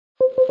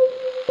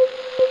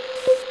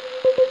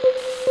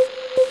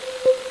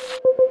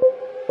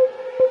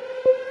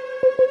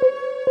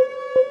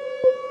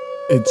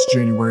It's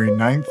January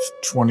 9th,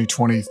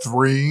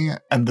 2023,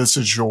 and this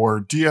is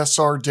your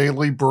DSR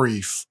Daily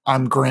Brief.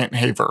 I'm Grant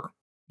Haver.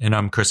 And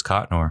I'm Chris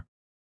Cotnor.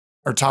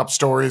 Our top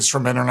stories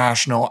from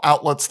international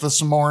outlets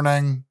this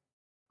morning.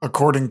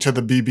 According to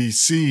the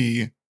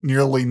BBC,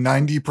 nearly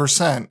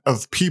 90%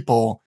 of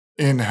people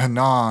in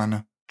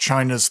Henan,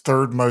 China's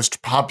third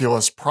most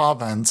populous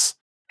province,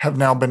 have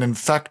now been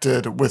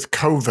infected with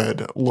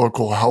COVID,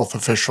 local health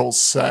officials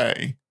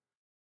say.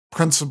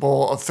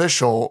 Principal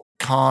official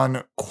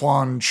Kan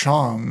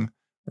Kwan-chung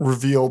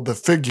revealed the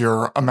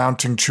figure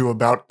amounting to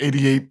about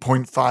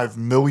 88.5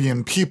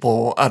 million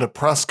people at a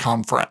press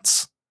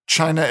conference.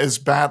 China is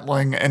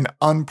battling an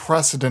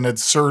unprecedented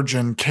surge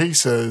in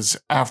cases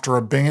after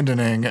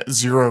abandoning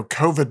zero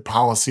COVID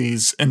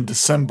policies in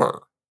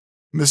December.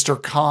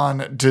 Mr.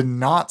 Khan did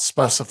not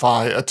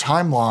specify a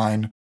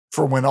timeline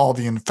for when all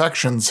the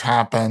infections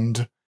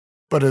happened,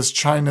 but as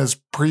China's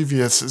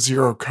previous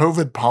zero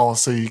COVID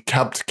policy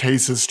kept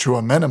cases to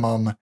a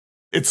minimum,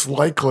 it's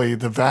likely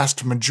the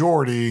vast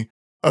majority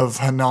of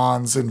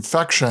Henan's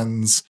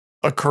infections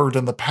occurred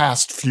in the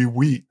past few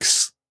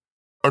weeks.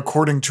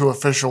 According to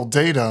official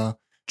data,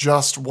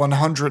 just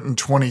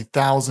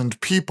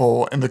 120,000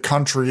 people in the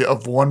country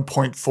of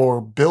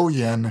 1.4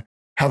 billion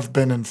have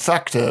been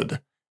infected,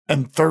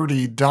 and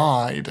 30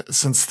 died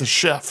since the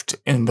shift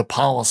in the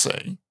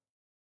policy.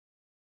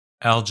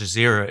 Al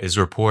Jazeera is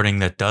reporting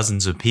that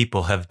dozens of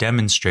people have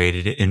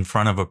demonstrated in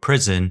front of a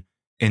prison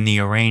in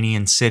the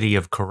Iranian city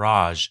of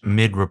Karaj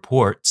amid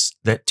reports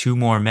that 2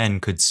 more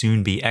men could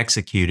soon be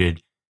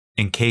executed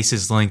in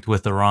cases linked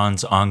with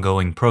Iran's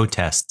ongoing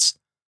protests.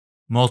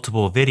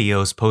 Multiple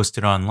videos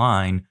posted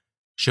online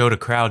showed a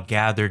crowd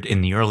gathered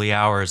in the early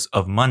hours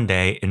of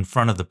Monday in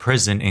front of the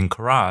prison in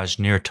Karaj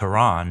near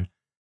Tehran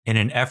in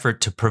an effort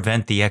to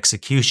prevent the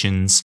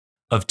executions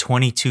of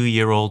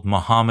 22-year-old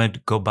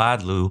Mohammad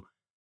Gobadlu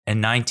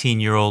and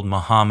 19-year-old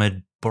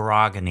Mohammad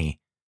Baragani.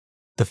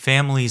 The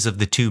families of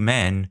the 2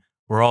 men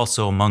were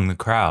also among the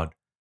crowd.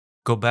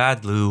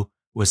 Gobadlu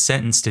was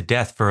sentenced to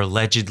death for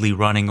allegedly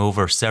running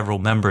over several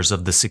members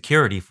of the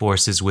security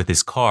forces with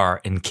his car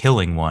and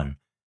killing one.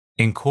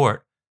 In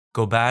court,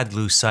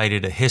 Gobadlu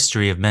cited a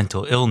history of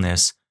mental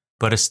illness,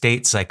 but a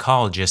state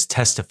psychologist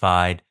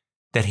testified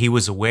that he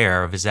was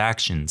aware of his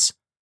actions.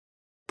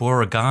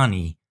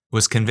 Baragani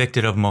was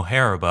convicted of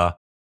moharaba,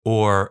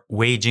 or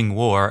waging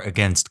war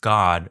against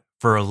God,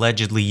 for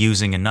allegedly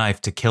using a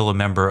knife to kill a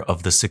member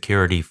of the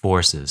security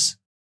forces.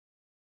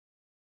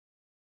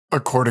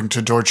 According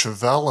to Deutsche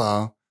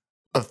Welle,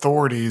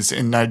 authorities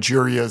in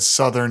Nigeria's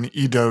southern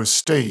Edo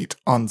state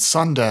on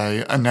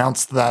Sunday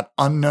announced that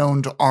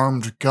unknown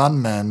armed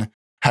gunmen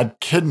had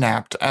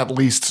kidnapped at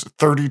least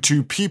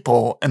 32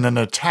 people in an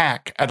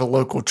attack at a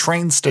local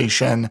train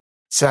station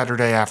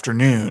Saturday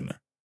afternoon.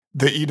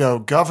 The Edo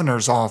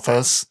governor's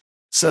office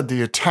said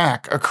the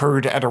attack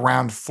occurred at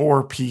around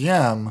 4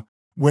 p.m.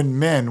 when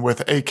men with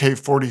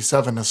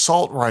AK-47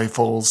 assault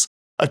rifles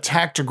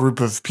attacked a group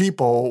of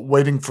people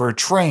waiting for a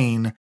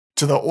train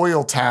to the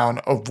oil town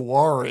of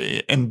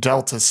Wari in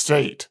Delta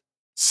State.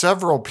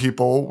 Several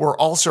people were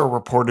also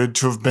reported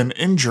to have been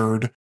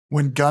injured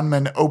when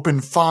gunmen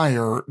opened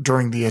fire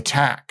during the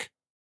attack.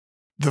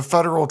 The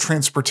Federal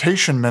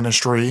Transportation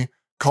Ministry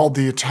called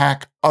the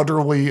attack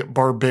utterly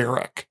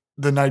barbaric.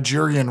 The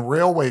Nigerian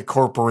Railway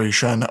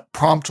Corporation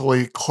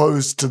promptly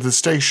closed to the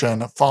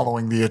station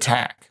following the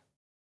attack.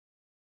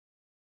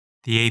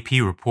 The AP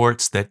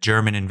reports that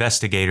German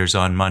investigators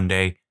on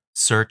Monday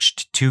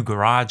searched 2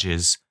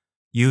 garages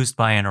used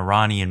by an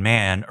Iranian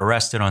man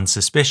arrested on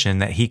suspicion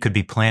that he could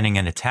be planning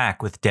an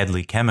attack with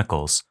deadly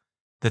chemicals.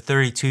 The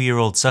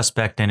 32-year-old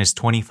suspect and his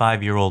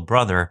 25-year-old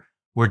brother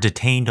were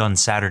detained on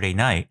Saturday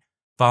night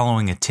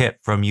following a tip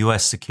from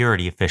U.S.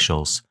 security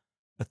officials.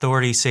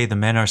 Authorities say the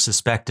men are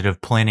suspected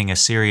of planning a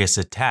serious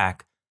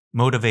attack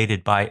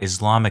motivated by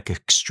Islamic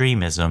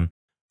extremism,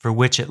 for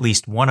which at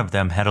least one of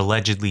them had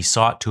allegedly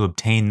sought to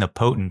obtain the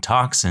potent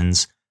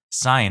toxins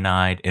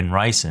cyanide and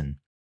ricin.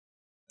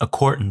 A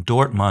court in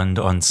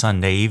Dortmund on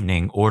Sunday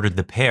evening ordered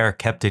the pair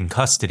kept in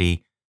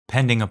custody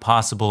pending a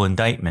possible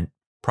indictment,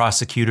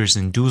 prosecutors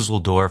in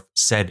Dusseldorf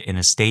said in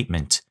a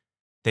statement.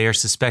 They are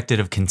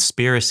suspected of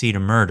conspiracy to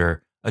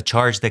murder, a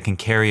charge that can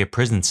carry a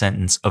prison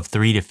sentence of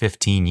 3 to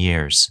 15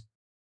 years.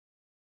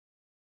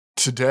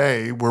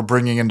 Today, we're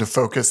bringing into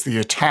focus the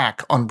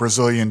attack on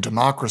Brazilian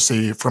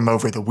democracy from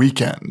over the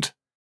weekend.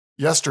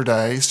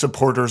 Yesterday,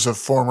 supporters of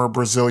former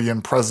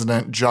Brazilian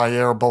President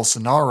Jair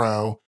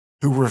Bolsonaro,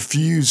 who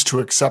refused to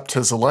accept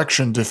his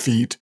election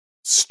defeat,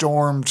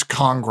 stormed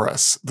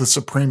Congress, the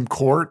Supreme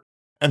Court,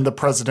 and the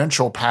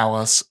presidential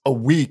palace a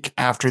week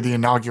after the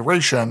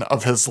inauguration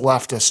of his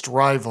leftist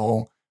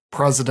rival,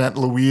 President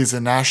Luiz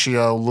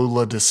Inácio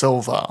Lula da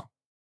Silva.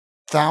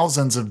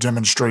 Thousands of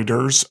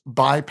demonstrators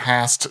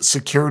bypassed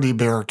security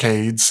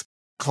barricades,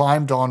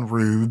 climbed on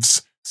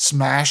roofs,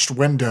 smashed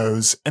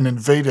windows, and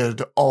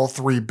invaded all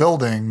 3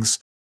 buildings,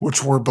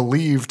 which were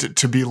believed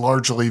to be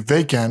largely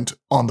vacant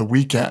on the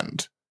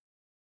weekend.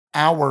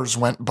 Hours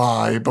went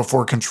by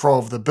before control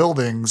of the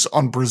buildings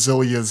on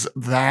Brasilia's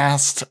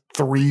vast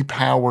 3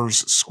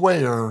 powers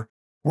square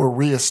were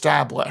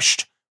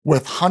reestablished,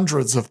 with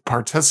hundreds of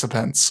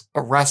participants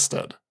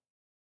arrested.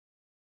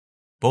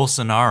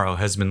 Bolsonaro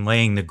has been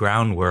laying the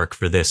groundwork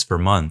for this for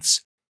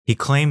months. He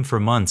claimed for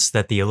months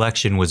that the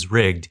election was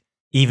rigged,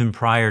 even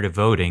prior to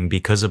voting,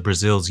 because of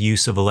Brazil's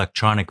use of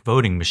electronic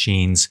voting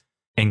machines,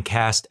 and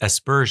cast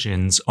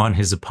aspersions on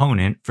his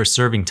opponent for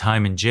serving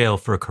time in jail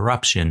for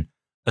corruption,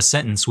 a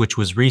sentence which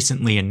was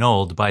recently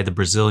annulled by the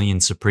Brazilian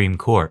Supreme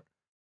Court.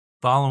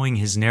 Following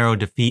his narrow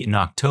defeat in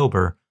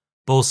October,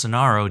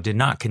 Bolsonaro did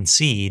not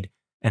concede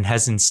and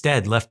has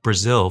instead left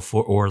Brazil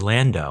for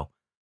Orlando.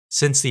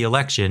 Since the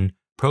election,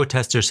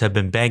 protesters have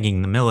been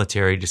begging the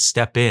military to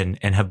step in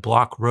and have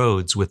blocked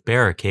roads with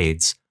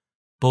barricades.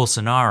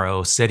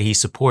 Bolsonaro said he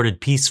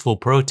supported peaceful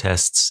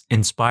protests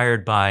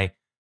inspired by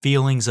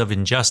feelings of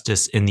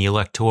injustice in the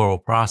electoral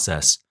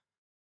process.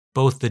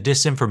 Both the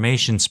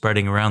disinformation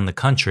spreading around the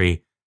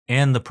country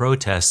and the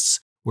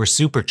protests were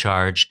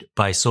supercharged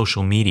by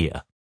social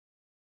media.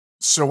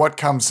 So what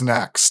comes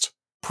next?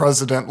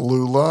 President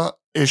Lula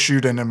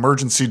issued an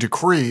emergency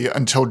decree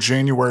until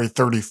January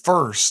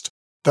 31st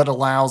that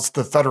allows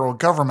the federal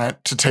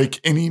government to take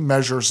any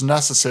measures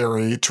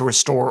necessary to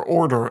restore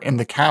order in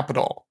the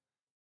capital.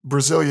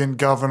 Brazilian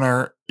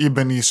Governor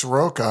Ibanez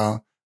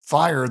Rocha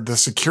fired the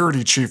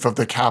security chief of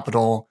the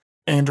capital,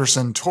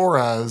 Anderson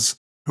Torres,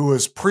 who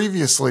was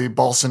previously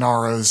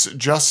Bolsonaro's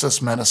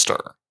justice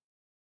minister.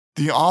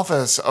 The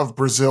office of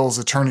Brazil's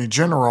Attorney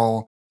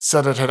General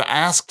said it had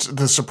asked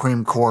the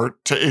Supreme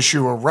Court to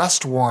issue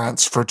arrest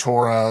warrants for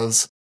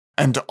Torres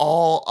and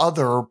all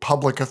other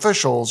public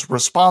officials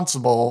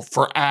responsible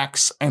for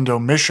acts and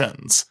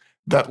omissions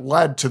that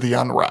led to the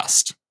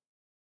unrest.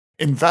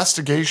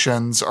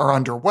 Investigations are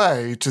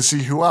underway to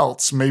see who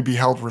else may be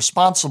held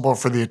responsible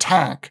for the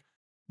attack,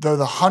 though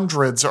the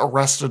hundreds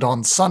arrested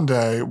on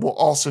Sunday will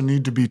also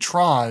need to be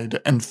tried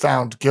and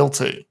found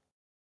guilty.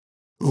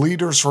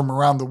 Leaders from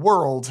around the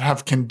world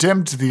have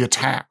condemned the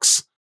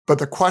attacks, but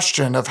the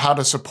question of how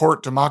to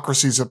support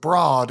democracies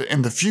abroad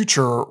in the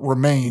future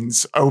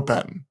remains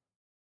open.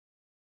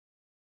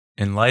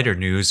 In lighter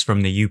news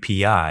from the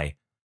UPI,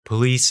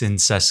 police in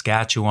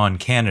Saskatchewan,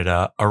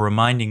 Canada are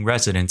reminding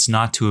residents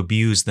not to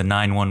abuse the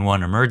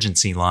 911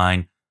 emergency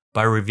line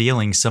by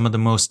revealing some of the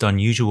most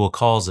unusual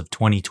calls of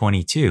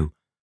 2022,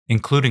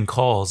 including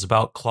calls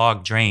about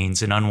clogged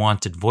drains and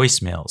unwanted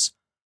voicemails.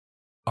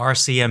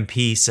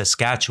 RCMP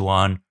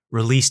Saskatchewan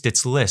released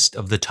its list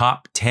of the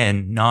top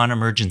 10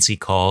 non-emergency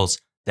calls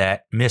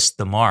that missed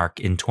the mark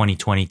in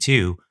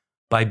 2022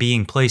 by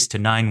being placed to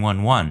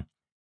 911,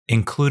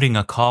 including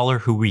a caller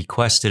who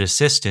requested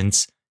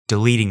assistance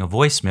deleting a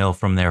voicemail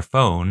from their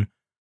phone,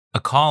 a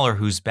caller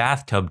whose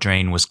bathtub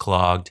drain was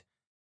clogged,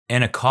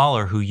 and a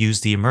caller who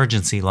used the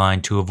emergency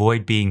line to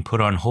avoid being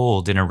put on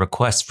hold in a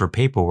request for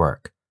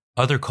paperwork.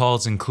 Other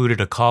calls included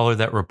a caller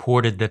that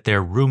reported that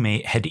their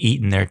roommate had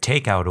eaten their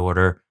takeout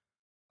order,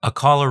 a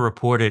caller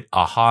reported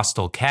a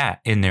hostile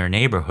cat in their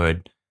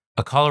neighborhood,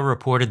 a caller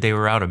reported they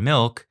were out of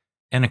milk,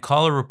 and a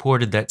caller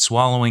reported that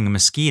swallowing a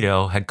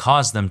mosquito had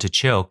caused them to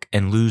choke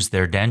and lose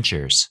their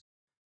dentures.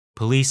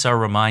 Police are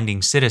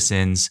reminding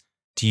citizens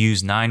to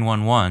use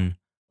 911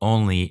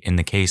 only in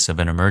the case of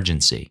an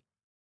emergency.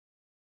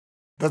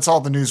 That's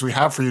all the news we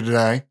have for you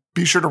today.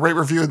 Be sure to rate,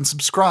 review, and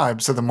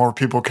subscribe so that more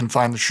people can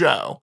find the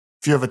show.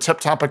 If you have a tip,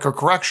 topic, or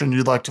correction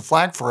you'd like to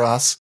flag for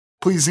us,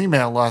 please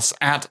email us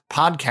at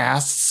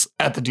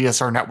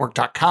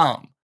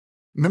podcasts@thedsrnetwork.com.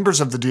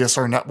 Members of the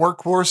DSR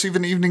Network will receive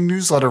an evening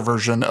newsletter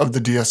version of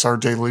the DSR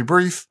Daily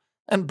Brief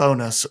and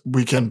bonus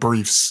weekend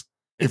briefs.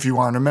 If you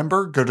aren't a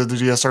member, go to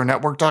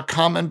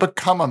thedsrnetwork.com and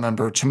become a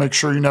member to make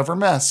sure you never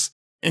miss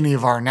any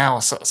of our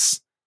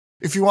analysis.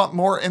 If you want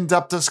more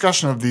in-depth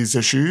discussion of these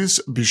issues,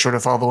 be sure to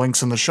follow the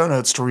links in the show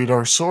notes to read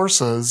our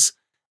sources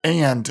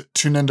and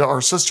tune into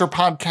our sister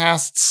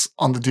podcasts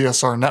on the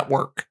DSR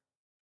Network.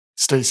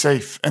 Stay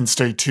safe and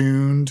stay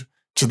tuned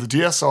to the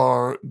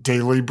DSR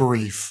Daily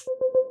Brief.